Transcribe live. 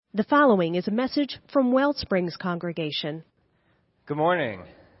The following is a message from Wellsprings Congregation. Good morning.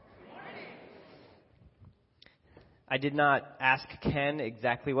 I did not ask Ken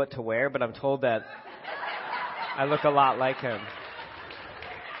exactly what to wear, but I'm told that I look a lot like him.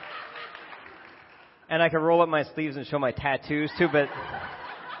 And I can roll up my sleeves and show my tattoos too, but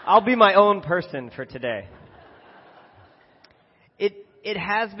I'll be my own person for today. It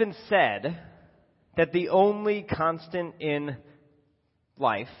has been said that the only constant in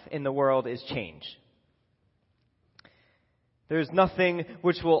life in the world is change. There's nothing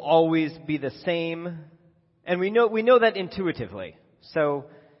which will always be the same, and we know that intuitively. So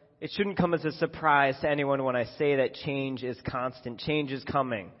it shouldn't come as a surprise to anyone when I say that change is constant. Change is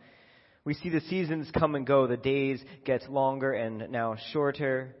coming. We see the seasons come and go. The days get longer and now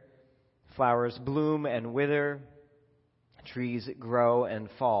shorter. Flowers bloom and wither. Trees grow and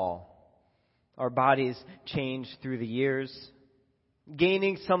fall. Our bodies change through the years,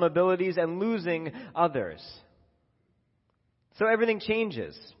 gaining some abilities and losing others. So everything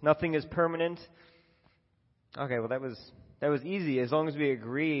changes. Nothing is permanent. Okay, well that was easy. As long as we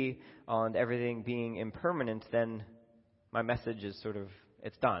agree on everything being impermanent, then my message is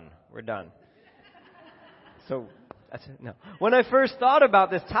it's done. We're done. So no. When I first thought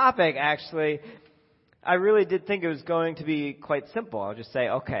about this topic, actually, I really did think it was going to be quite simple. I'll just say,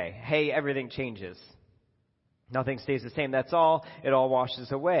 okay, hey, everything changes. Nothing stays the same. That's all. It all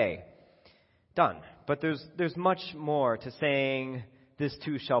washes away. Done. But there's much more to saying this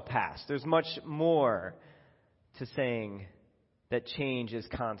too shall pass. There's much more to saying that change is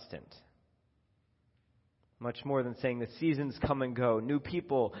constant. Much more than saying the seasons come and go. New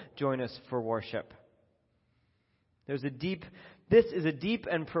people join us for worship. This is a deep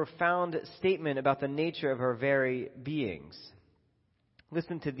and profound statement about the nature of our very beings.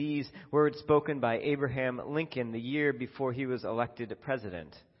 Listen to these words spoken by Abraham Lincoln the year before he was elected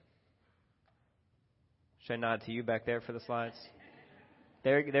president. Should I nod to you back there for the slides?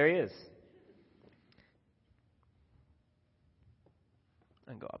 There he is.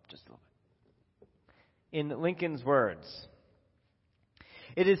 And go up just a little bit. In Lincoln's words,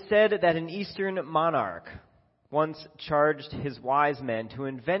 it is said that an Eastern monarch once charged his wise men to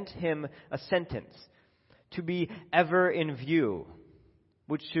invent him a sentence to be ever in view,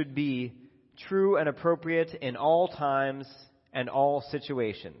 which should be true and appropriate in all times and all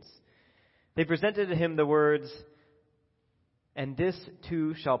situations. They presented to him the words, "And this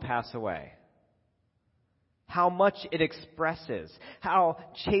too shall pass away." How much it expresses, how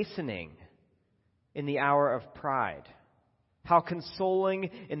chastening in the hour of pride, how consoling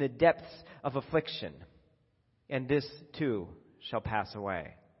in the depths of affliction. And this too shall pass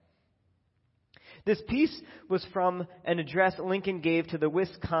away. This piece was from an address Lincoln gave to the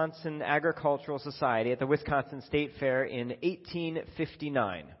Wisconsin Agricultural Society at the Wisconsin State Fair in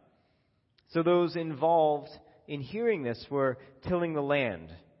 1859. So those involved in hearing this were tilling the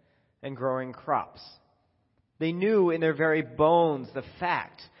land and growing crops. They knew in their very bones the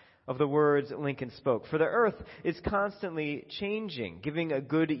fact of the words Lincoln spoke. For the earth is constantly changing, giving a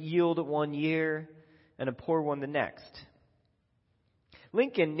good yield one year and a poor one the next.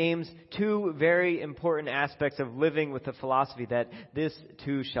 Lincoln names two very important aspects of living with the philosophy that this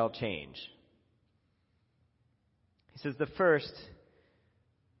too shall change. He says the first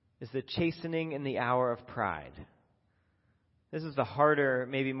is the chastening in the hour of pride. This is the harder,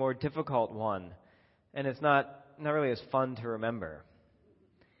 maybe more difficult one, and it's not really as fun to remember.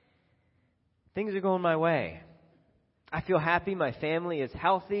 Things are going my way. I feel happy, my family is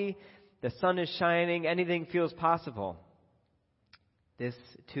healthy, the sun is shining, anything feels possible. This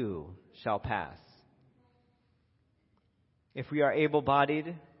too shall pass. If we are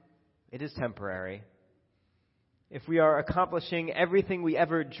able-bodied, it is temporary. If we are accomplishing everything we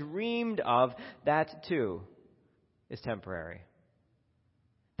ever dreamed of, that too is temporary.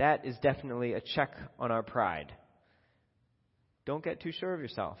 That is definitely a check on our pride. Don't get too sure of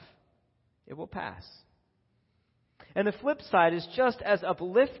yourself. It will pass. And the flip side is just as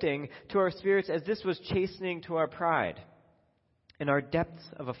uplifting to our spirits as this was chastening to our pride. In our depths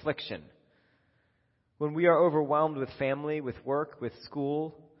of affliction, when we are overwhelmed with family, with work, with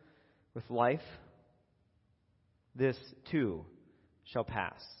school, with life, this too shall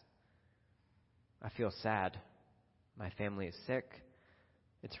pass. I feel sad. My family is sick.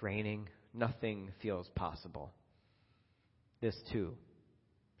 It's raining. Nothing feels possible. This too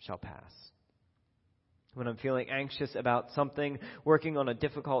shall pass. When I'm feeling anxious about something, working on a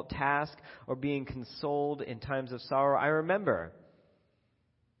difficult task, or being consoled in times of sorrow, I remember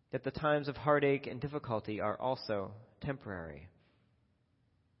that the times of heartache and difficulty are also temporary.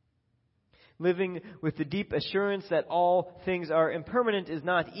 Living with the deep assurance that all things are impermanent is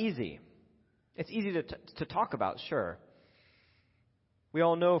not easy. It's easy to talk about, sure. We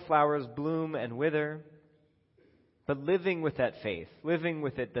all know flowers bloom and wither. But living with that faith, living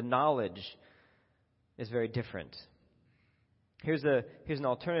with it, the knowledge, is very different. Here's an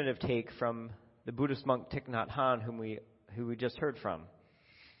alternative take from the Buddhist monk Thich Nhat Hanh, who we just heard from.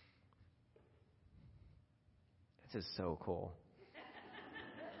 This is so cool.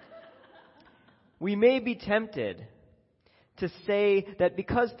 We may be tempted to say that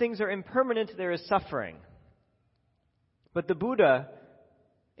because things are impermanent, there is suffering. But the Buddha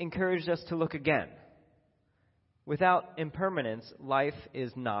encouraged us to look again. Without impermanence, life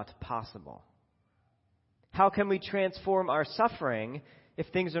is not possible. How can we transform our suffering if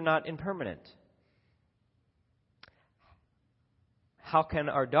things are not impermanent? How can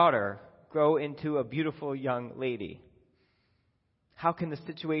our daughter grow into a beautiful young lady? How can the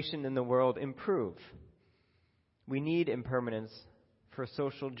situation in the world improve? We need impermanence for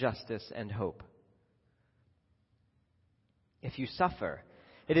social justice and hope. If you suffer,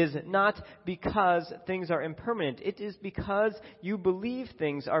 it is not because things are impermanent. It is because you believe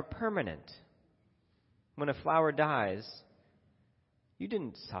things are permanent. When a flower dies, you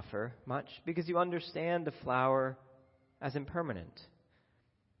didn't suffer much because you understand the flower as impermanent.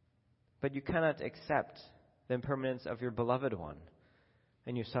 But you cannot accept the impermanence of your beloved one,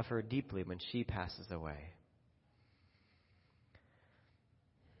 and you suffer deeply when she passes away.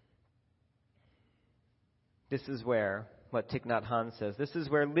 This is where, what Thich Nhat Hanh says, this is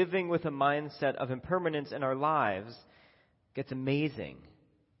where living with a mindset of impermanence in our lives gets amazing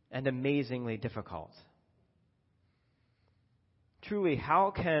and amazingly difficult. Truly,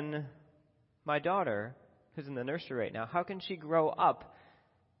 how can my daughter, who's in the nursery right now, how can she grow up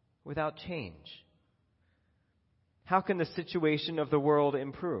without change? How can the situation of the world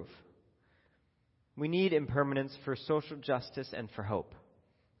improve? We need impermanence for social justice and for hope.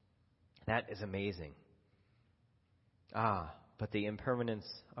 That is amazing. But the impermanence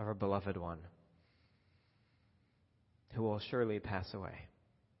of our beloved one, who will surely pass away.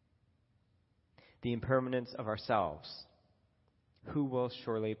 The impermanence of ourselves, who will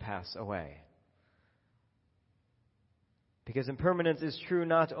surely pass away. Because impermanence is true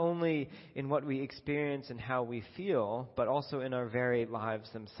not only in what we experience and how we feel, but also in our very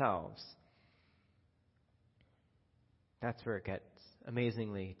lives themselves. That's where it gets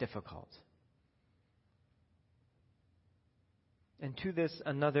amazingly difficult. And to this,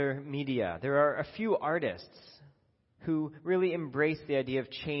 another media. There are a few artists who really embrace the idea of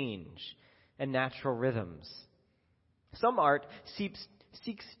change and natural rhythms. Some art seeks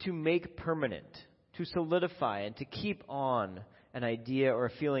to make permanent, to solidify and to keep on an idea or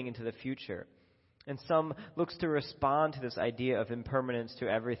a feeling into the future. And some looks to respond to this idea of impermanence to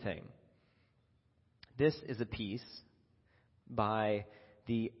everything. This is a piece by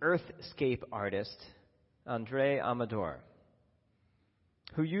the earthscape artist Andre Amador,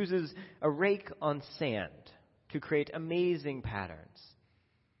 who uses a rake on sand to create amazing patterns.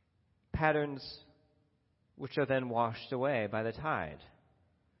 Patterns which are then washed away by the tide.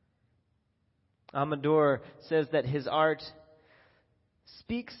 Amador says that his art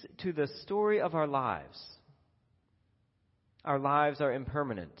speaks to the story of our lives. Our lives are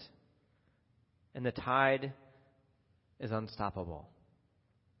impermanent, and the tide is unstoppable.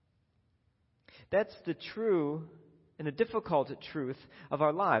 That's the true and the difficult truth of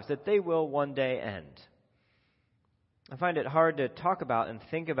our lives, that they will one day end. I find it hard to talk about and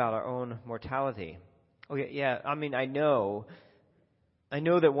think about our own mortality. I know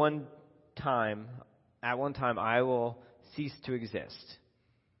that at one time I will cease to exist.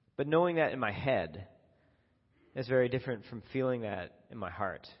 But knowing that in my head is very different from feeling that in my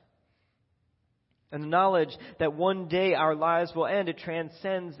heart. And the knowledge that one day our lives will end, it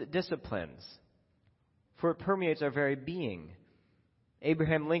transcends disciplines, for it permeates our very being.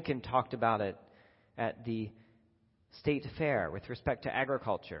 Abraham Lincoln talked about it at the State Fair with respect to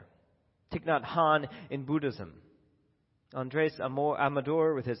agriculture. Thich Nhat Hanh in Buddhism. Andres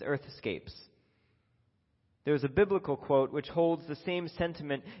Amador with his earthscapes. There's a biblical quote which holds the same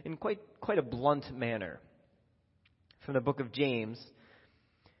sentiment in quite a blunt manner. From the book of James,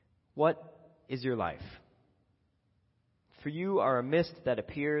 "What is your life? For you are a mist that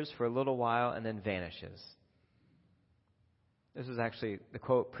appears for a little while and then vanishes." This was actually the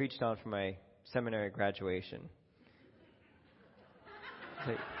quote preached on for my seminary graduation.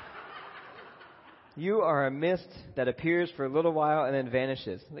 You are a mist that appears for a little while and then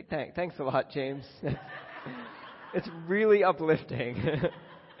vanishes. Thanks a lot, James. It's really uplifting.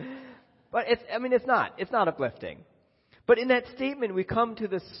 But it's not uplifting. But in that statement, we come to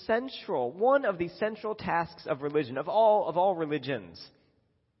one of the central tasks of religion, of all religions.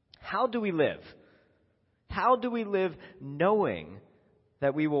 How do we live? How do we live knowing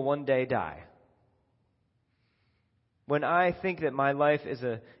that we will one day die? When I think that my life is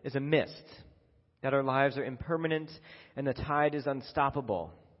a mist, that our lives are impermanent and the tide is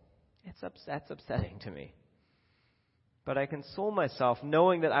unstoppable, that's upsetting to me. But I console myself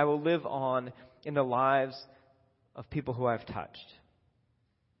knowing that I will live on in the lives of people who I've touched.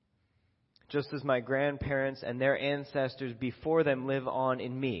 Just as my grandparents and their ancestors before them live on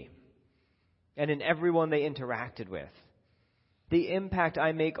in me and in everyone they interacted with. The impact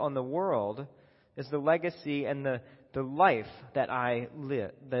I make on the world is the legacy and the life that I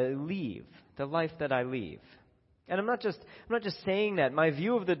leave, the life that I leave. And I'm not just saying that. My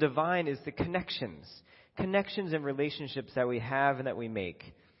view of the divine is the connections and relationships that we have and that we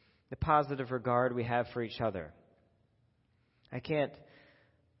make, the positive regard we have for each other. I can't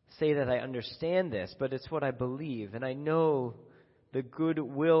say that I understand this, but it's what I believe, and I know the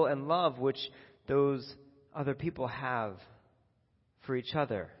goodwill and love which those other people have for each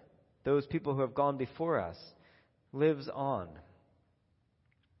other, those people who have gone before us, lives on.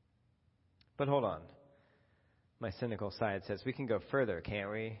 But hold on. My cynical side says we can go further, can't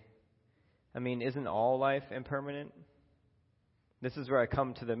we? I mean, isn't all life impermanent? This is where I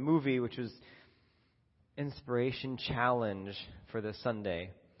come to the movie, which was inspiration challenge for this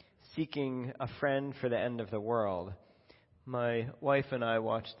Sunday, Seeking a Friend for the End of the World. My wife and I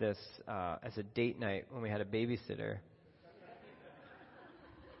watched this as a date night when we had a babysitter.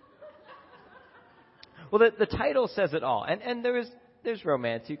 Well, the title says it all, and there's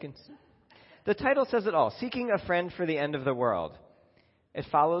romance. The title says it all: Seeking a Friend for the End of the World. It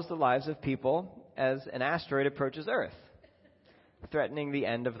follows the lives of people as an asteroid approaches Earth, threatening the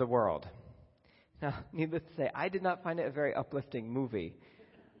end of the world. Now, needless to say, I did not find it a very uplifting movie.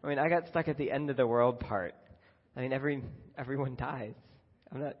 I mean, I got stuck at the end of the world part. I mean, everyone dies.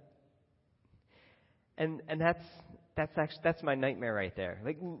 I'm not, and that's my nightmare right there.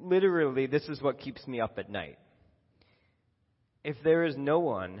 Like, literally, this is what keeps me up at night. If there is no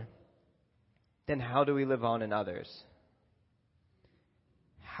one, then how do we live on in others?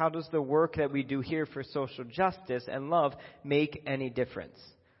 How does the work that we do here for social justice and love make any difference?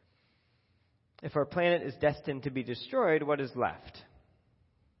 If our planet is destined to be destroyed, what is left?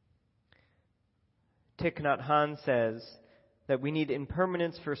 Thich Nhat Hanh says that we need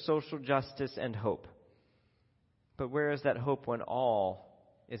impermanence for social justice and hope. But where is that hope when all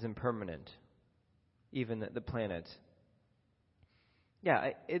is impermanent, even the planet? Yeah,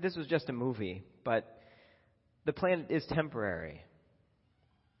 this was just a movie, but the planet is temporary.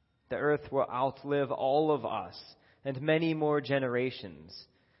 The earth will outlive all of us and many more generations.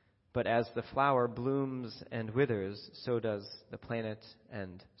 But as the flower blooms and withers, so does the planet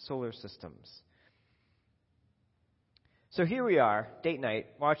and solar systems. So here we are, date night,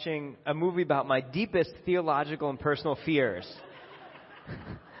 watching a movie about my deepest theological and personal fears.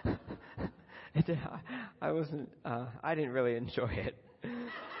 I didn't really enjoy it.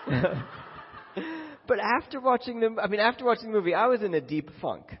 But after watching the movie, I was in a deep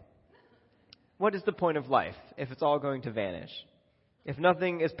funk. What is the point of life if it's all going to vanish? If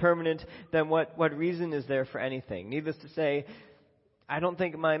nothing is permanent, then what reason is there for anything? Needless to say, I don't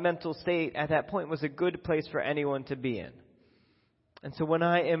think my mental state at that point was a good place for anyone to be in. And so when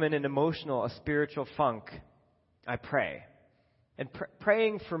I am in an emotional, a spiritual funk, I pray. And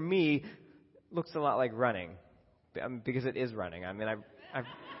praying for me looks a lot like running, because it is running. I mean,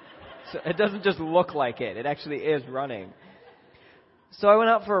 so it doesn't just look like it. It actually is running. So I went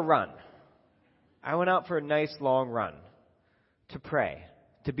out for a run. I went out for a nice long run to pray,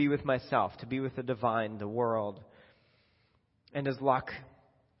 to be with myself, to be with the divine, the world. And as luck,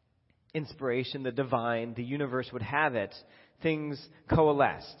 inspiration, the divine, the universe would have it, things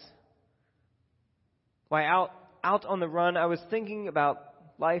coalesced. While out on the run, I was thinking about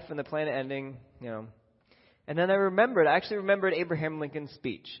life and the planet ending, And then I actually remembered Abraham Lincoln's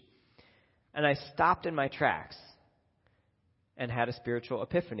speech. And I stopped in my tracks and had a spiritual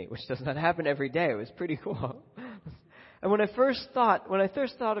epiphany, which does not happen every day. It was pretty cool. And when I first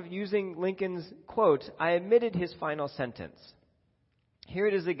thought of using Lincoln's quote, I omitted his final sentence. Here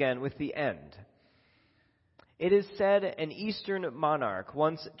it is again with the end. It is said an Eastern monarch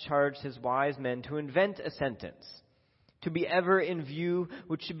once charged his wise men to invent a sentence, to be ever in view,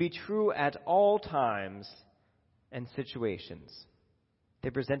 which should be true at all times and situations.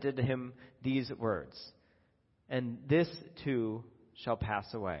 They presented to him these words, and this too shall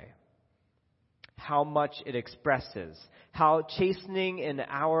pass away. How much it expresses, how chastening an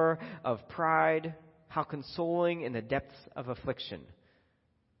hour of pride, how consoling in the depths of affliction.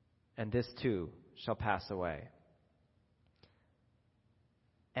 And this too shall pass away.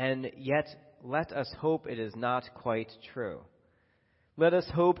 And yet, let us hope it is not quite true. Let us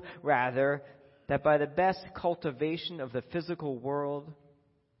hope, rather, that by the best cultivation of the physical world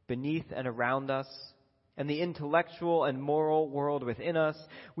beneath and around us, and the intellectual and moral world within us,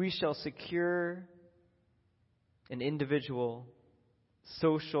 we shall secure an individual,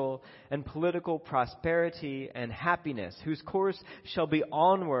 social, and political prosperity and happiness, whose course shall be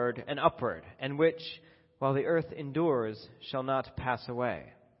onward and upward, and which, while the earth endures, shall not pass away.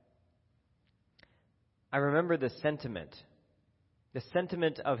 I remember the sentiment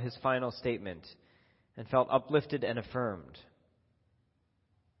of his final statement, and felt uplifted and affirmed.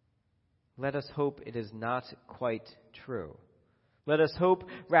 Let us hope it is not quite true. Let us hope,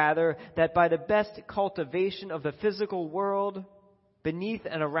 rather, that by the best cultivation of the physical world beneath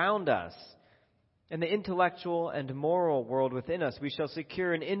and around us, and the intellectual and moral world within us, we shall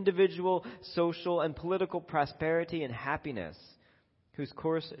secure an individual, social, and political prosperity and happiness, whose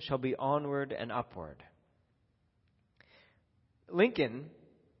course shall be onward and upward. Lincoln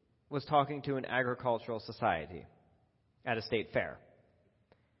was talking to an agricultural society at a state fair.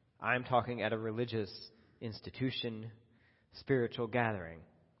 I'm talking at a religious institution, spiritual gathering.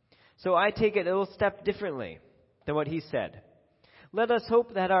 So I take it a little step differently than what he said. Let us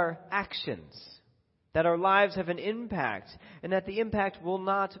hope that our actions, that our lives have an impact, and that the impact will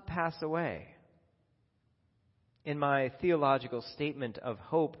not pass away. In my theological statement of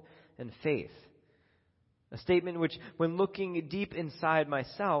hope and faith, a statement which, when looking deep inside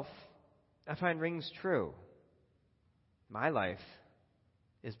myself, I find rings true. My life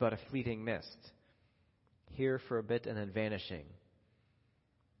is but a fleeting mist, here for a bit and then vanishing.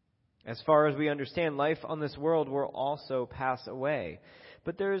 As far as we understand, life on this world will also pass away.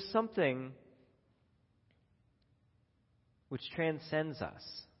 But there is something which transcends us,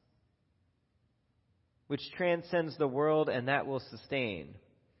 which transcends the world, and that will sustain.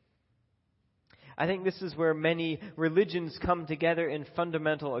 I think this is where many religions come together in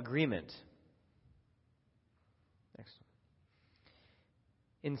fundamental agreement. Next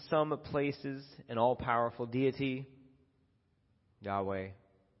one. In some places, an all-powerful deity, Yahweh,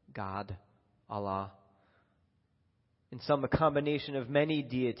 God, Allah. In some, a combination of many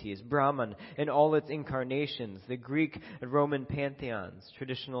deities, Brahman and all its incarnations, the Greek and Roman pantheons,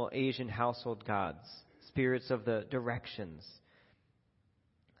 traditional Asian household gods, spirits of the directions.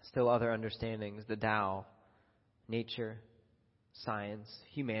 Still other understandings, the Tao, nature, science,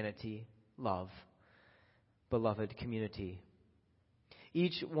 humanity, love, beloved community.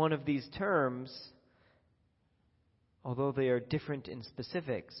 Each one of these terms, although they are different in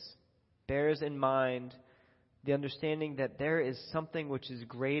specifics, bears in mind the understanding that there is something which is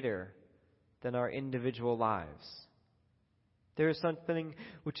greater than our individual lives. There is something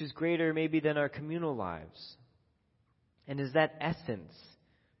which is greater maybe than our communal lives. And is that essence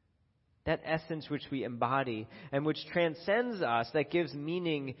which we embody and which transcends us, that gives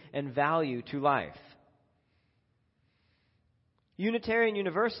meaning and value to life. Unitarian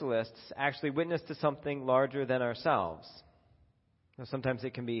Universalists actually witness to something larger than ourselves. Now, sometimes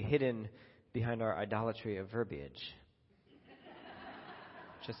it can be hidden behind our idolatry of verbiage.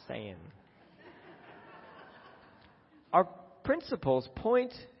 Just saying. Our principles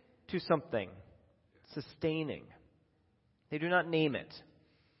point to something sustaining. They do not name it.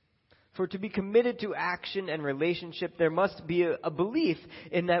 For to be committed to action and relationship, there must be a belief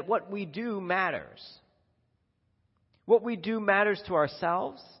in that what we do matters. What we do matters to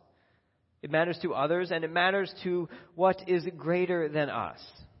ourselves, it matters to others, and it matters to what is greater than us.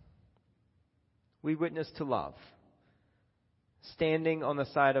 We witness to love. Standing on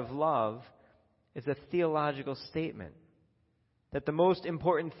the side of love is a theological statement that the most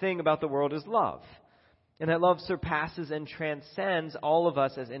important thing about the world is love. And that love surpasses and transcends all of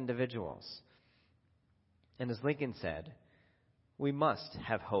us as individuals. And as Lincoln said, we must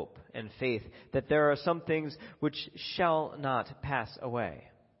have hope and faith that there are some things which shall not pass away.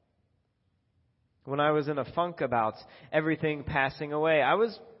 When I was in a funk about everything passing away, I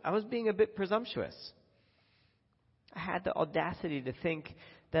was being a bit presumptuous. I had the audacity to think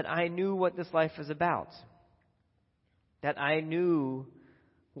that I knew what this life is about. That I knew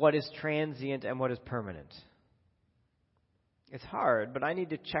what is transient and what is permanent. It's hard, but I need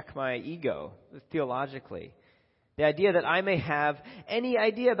to check my ego theologically. The idea that I may have any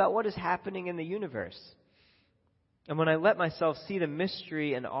idea about what is happening in the universe. And when I let myself see the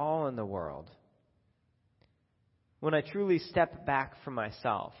mystery and all in the world, when I truly step back from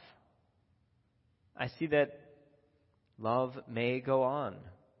myself, I see that love may go on.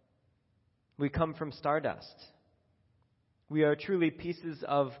 We come from stardust. We are truly pieces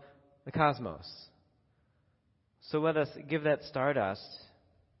of the cosmos. So let us give that stardust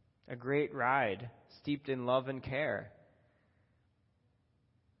a great ride, steeped in love and care.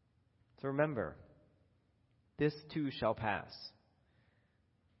 So remember, this too shall pass.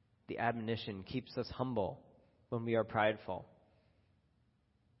 The admonition keeps us humble when we are prideful,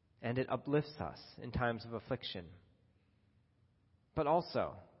 and it uplifts us in times of affliction. But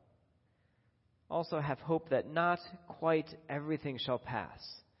also have hope that not quite everything shall pass.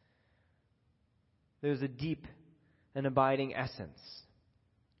 There's a deep and abiding essence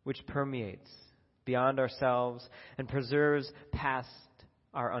which permeates beyond ourselves and preserves past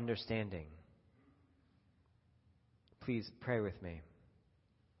our understanding. Please pray with me.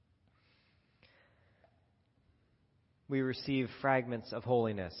 We receive fragments of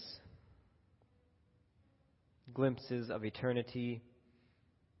holiness, glimpses of eternity,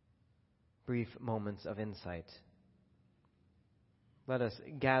 brief moments of insight. Let us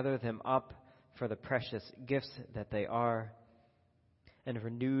gather them up for the precious gifts that they are, and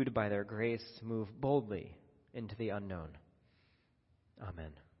renewed by their grace, move boldly into the unknown.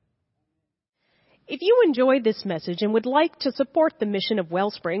 Amen. If you enjoyed this message and would like to support the mission of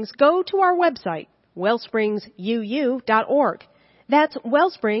Wellsprings, go to our website, wellspringsuu.org. That's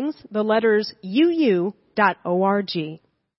Wellsprings, the letters uu.org.